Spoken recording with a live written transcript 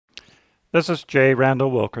This is J. Randall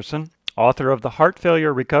Wilkerson, author of the Heart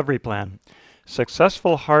Failure Recovery Plan,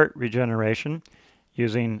 Successful Heart Regeneration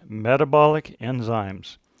Using Metabolic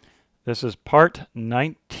Enzymes. This is part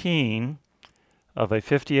 19 of a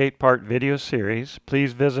 58-part video series.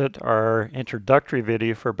 Please visit our introductory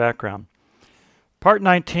video for background. Part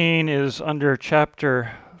 19 is under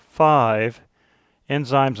Chapter 5,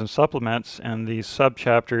 Enzymes and Supplements, and the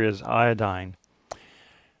subchapter is iodine.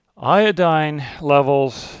 Iodine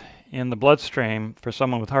levels in the bloodstream for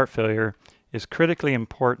someone with heart failure is critically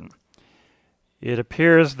important. It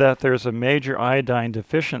appears that there's a major iodine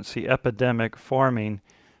deficiency epidemic forming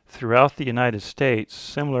throughout the United States,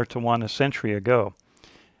 similar to one a century ago.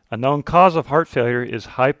 A known cause of heart failure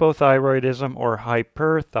is hypothyroidism or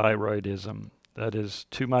hyperthyroidism, that is,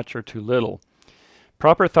 too much or too little.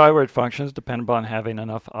 Proper thyroid functions depend upon having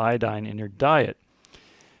enough iodine in your diet.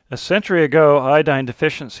 A century ago, iodine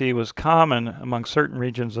deficiency was common among certain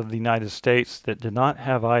regions of the United States that did not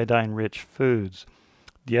have iodine-rich foods.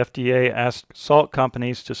 The FDA asked salt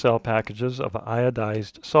companies to sell packages of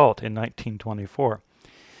iodized salt in 1924.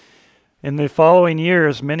 In the following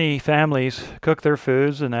years, many families cooked their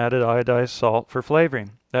foods and added iodized salt for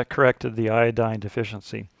flavoring. That corrected the iodine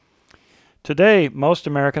deficiency. Today, most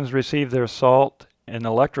Americans receive their salt and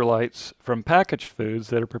electrolytes from packaged foods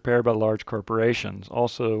that are prepared by large corporations,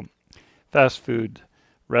 also fast food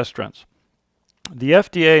restaurants. The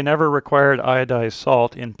FDA never required iodized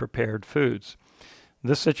salt in prepared foods.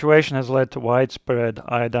 This situation has led to widespread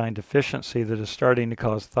iodine deficiency that is starting to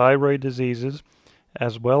cause thyroid diseases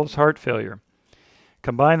as well as heart failure.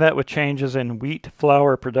 Combine that with changes in wheat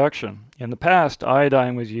flour production. In the past,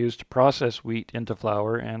 iodine was used to process wheat into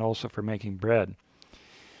flour and also for making bread.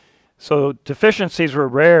 So deficiencies were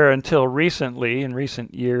rare until recently. In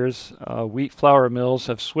recent years, wheat flour mills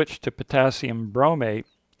have switched to potassium bromate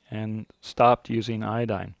and stopped using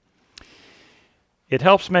iodine. It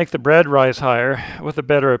helps make the bread rise higher with a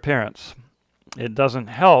better appearance. It doesn't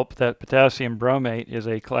help that potassium bromate is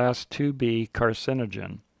a Class 2B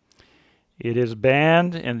carcinogen. It is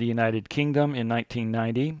banned in the United Kingdom in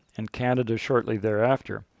 1990 and Canada shortly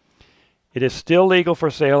thereafter. It is still legal for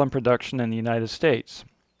sale and production in the United States.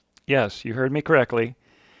 Yes, you heard me correctly.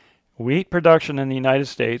 Wheat production in the United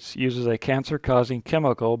States uses a cancer-causing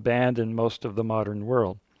chemical banned in most of the modern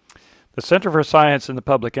world. The Center for Science in the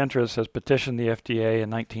Public Interest has petitioned the FDA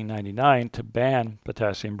in 1999 to ban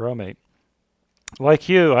potassium bromate. Like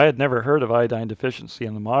you, I had never heard of iodine deficiency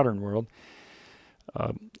in the modern world.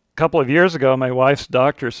 A couple of years ago, my wife's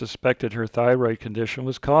doctor suspected her thyroid condition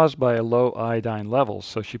was caused by a low iodine level,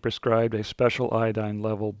 so she prescribed a special iodine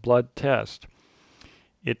level blood test.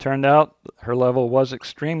 It turned out her level was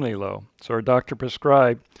extremely low, so her doctor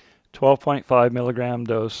prescribed 12.5 milligram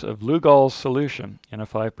dose of Lugol's solution in a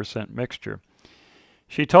 5% mixture.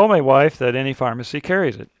 She told my wife that any pharmacy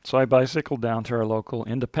carries it, so I bicycled down to our local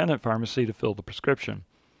independent pharmacy to fill the prescription.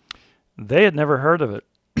 They had never heard of it.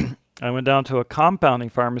 I went down to a compounding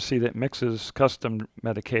pharmacy that mixes custom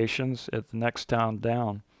medications at the next town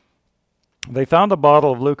down. They found a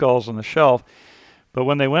bottle of Lugol's on the shelf, but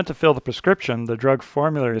when they went to fill the prescription, the drug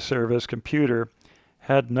formulary service computer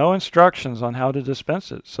had no instructions on how to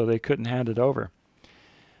dispense it, so they couldn't hand it over.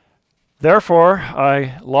 Therefore,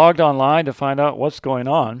 I logged online to find out what's going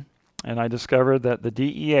on, and I discovered that the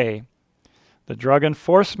DEA, the Drug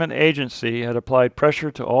Enforcement Agency, had applied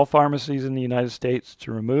pressure to all pharmacies in the United States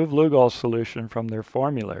to remove Lugol's solution from their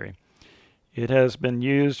formulary. It has been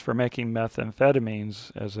used for making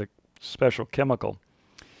methamphetamines as a special chemical.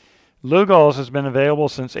 Lugol's has been available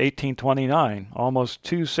since 1829, almost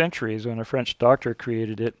 2 centuries, when a French doctor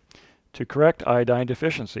created it to correct iodine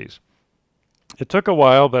deficiencies. It took a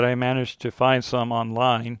while, but I managed to find some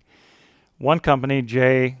online. One company,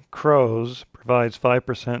 J. Crow's, provides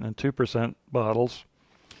 5% and 2% bottles.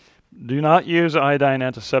 Do not use iodine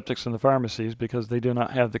antiseptics in the pharmacies because they do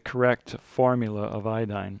not have the correct formula of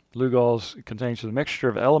iodine. Lugol's contains a mixture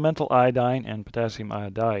of elemental iodine and potassium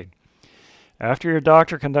iodide. After your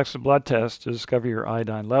doctor conducts a blood test to discover your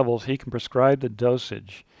iodine levels, he can prescribe the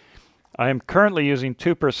dosage. I am currently using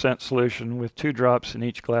 2% solution with 2 drops in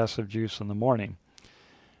each glass of juice in the morning.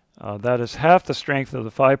 That is half the strength of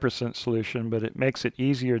the 5% solution, but it makes it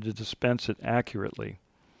easier to dispense it accurately.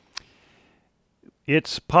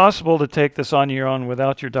 It's possible to take this on your own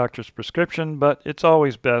without your doctor's prescription, but it's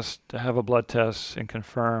always best to have a blood test and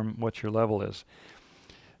confirm what your level is.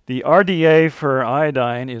 The RDA for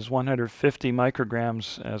iodine is 150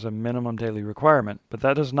 micrograms as a minimum daily requirement, but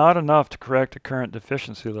that is not enough to correct a current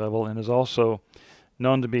deficiency level and is also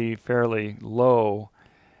known to be fairly low.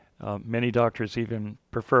 Many doctors even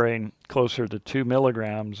preferring closer to 2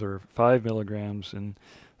 milligrams or 5 milligrams in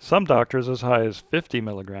some doctors as high as 50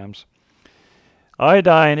 milligrams.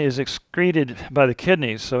 Iodine is excreted by the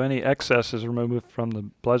kidneys, so any excess is removed from the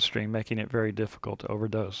bloodstream, making it very difficult to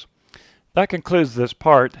overdose. That concludes this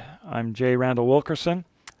part. I'm J. Randall Wilkerson,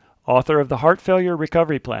 author of the Heart Failure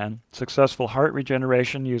Recovery Plan, Successful Heart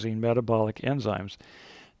Regeneration Using Metabolic Enzymes.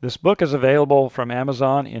 This book is available from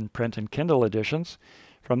Amazon in print and Kindle editions,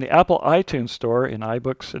 from the Apple iTunes Store in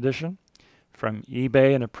iBooks edition, from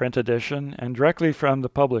eBay in a print edition, and directly from the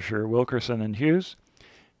publisher, Wilkerson & Hughes,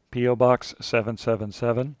 P.O. Box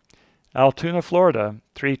 777, Altoona, Florida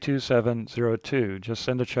 32702. Just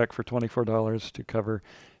send a check for $24 to cover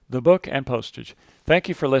the book and postage. Thank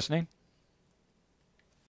you for listening.